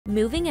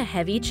Moving a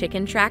heavy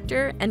chicken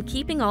tractor and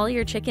keeping all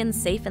your chickens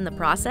safe in the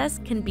process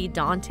can be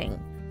daunting,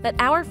 but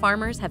our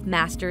farmers have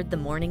mastered the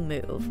morning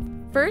move.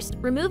 First,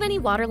 remove any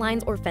water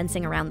lines or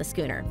fencing around the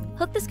schooner.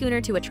 Hook the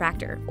schooner to a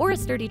tractor or a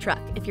sturdy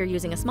truck if you're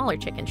using a smaller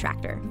chicken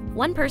tractor.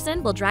 One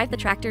person will drive the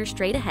tractor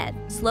straight ahead,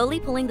 slowly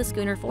pulling the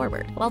schooner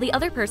forward, while the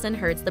other person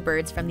herds the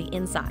birds from the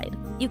inside.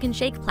 You can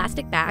shake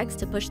plastic bags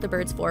to push the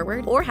birds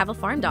forward or have a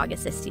farm dog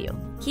assist you.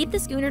 Keep the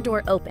schooner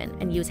door open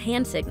and use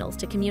hand signals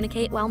to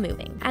communicate while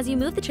moving. As you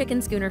move the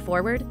chicken schooner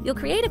forward, you'll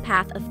create a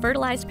path of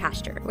fertilized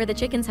pasture where the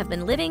chickens have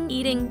been living,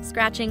 eating,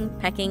 scratching,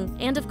 pecking,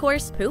 and of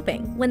course,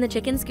 pooping. When the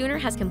chicken schooner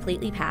has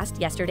completely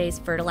passed yesterday's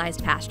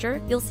fertilized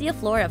pasture, you'll see a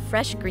floor of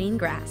fresh green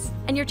grass,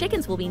 and your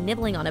chickens will be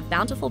nibbling on a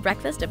bountiful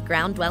breakfast of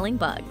ground-dwelling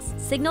bugs.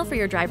 Signal for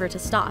your driver to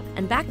stop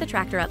and back the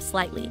tractor up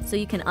slightly so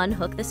you can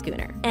unhook the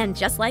schooner. And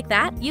just like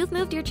that, you've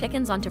moved your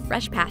chickens onto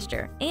fresh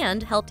pasture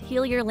and helped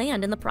heal your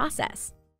land in the process.